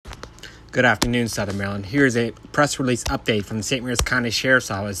Good afternoon, Southern Maryland. Here is a press release update from the St. Mary's County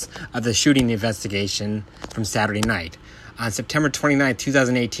Sheriff's Office of the shooting investigation from Saturday night. On September 29,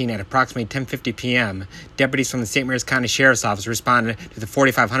 2018, at approximately 10:50 p.m., deputies from the St. Mary's County Sheriff's Office responded to the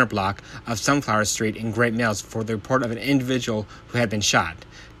 4500 block of Sunflower Street in Great Mills for the report of an individual who had been shot.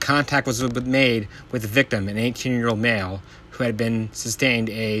 Contact was made with the victim, an 18-year-old male, who had sustained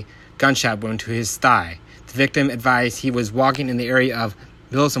a gunshot wound to his thigh. The victim advised he was walking in the area of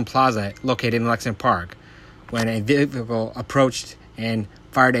Wilson Plaza, located in Lexington Park, when a vehicle approached and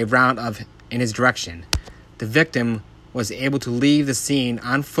fired a round in his direction. The victim was able to leave the scene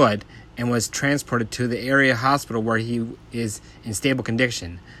on foot and was transported to the area hospital where he is in stable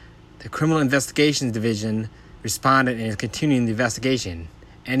condition. The Criminal Investigations Division responded and is continuing the investigation.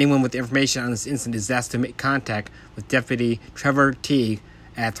 Anyone with information on this incident is asked to make contact with Deputy Trevor Teague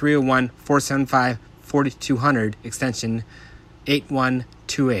at 301-475-4200, extension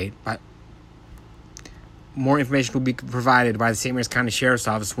 8128. More information will be provided by the St. Mary's County Sheriff's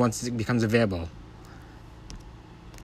Office once it becomes available.